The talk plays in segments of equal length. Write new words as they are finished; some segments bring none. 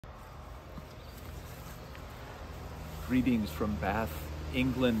Greetings from Bath,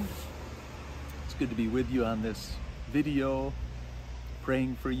 England. It's good to be with you on this video,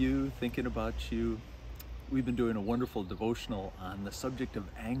 praying for you, thinking about you. We've been doing a wonderful devotional on the subject of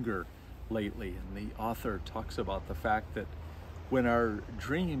anger lately, and the author talks about the fact that when our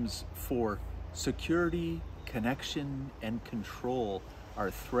dreams for security, connection, and control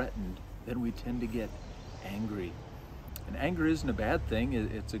are threatened, then we tend to get angry. And anger isn't a bad thing.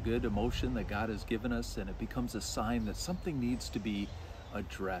 It's a good emotion that God has given us, and it becomes a sign that something needs to be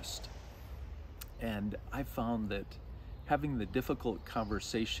addressed. And I found that having the difficult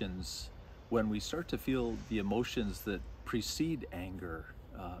conversations when we start to feel the emotions that precede anger,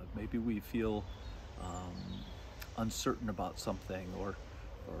 maybe we feel uncertain about something, or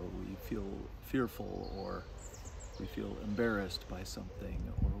we feel fearful, or we feel embarrassed by something,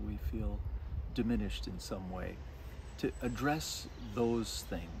 or we feel diminished in some way, to address those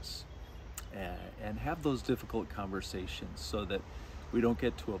things and have those difficult conversations so that we don't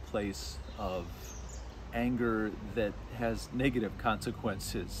get to a place of anger that has negative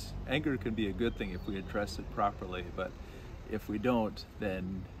consequences. Anger can be a good thing if we address it properly, but if we don't,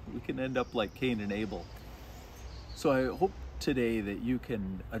 then we can end up like Cain and Abel. So I hope today that you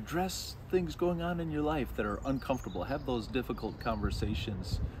can address things going on in your life that are uncomfortable, have those difficult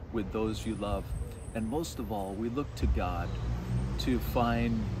conversations with those you love. And most of all, we look to God to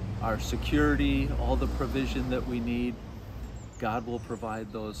find our security, all the provision that we need. God will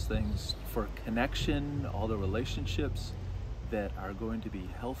provide those things for connection, all the relationships that are going to be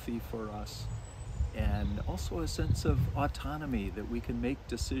healthy for us, and also a sense of autonomy that we can make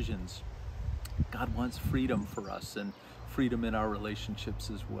decisions. God wants freedom for us and freedom in our relationships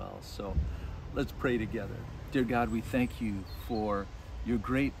as well. So let's pray together. Dear God, we thank you for your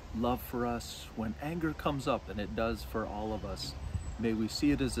great love for us. When anger comes up, and it does for all of us, may we see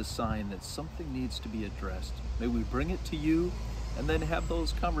it as a sign that something needs to be addressed. May we bring it to you and then have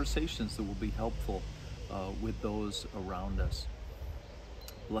those conversations that will be helpful with those around us.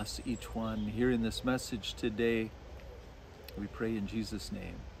 Bless each one hearing this message today. We pray in Jesus'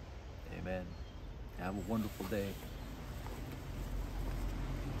 name. Amen. Have a wonderful day.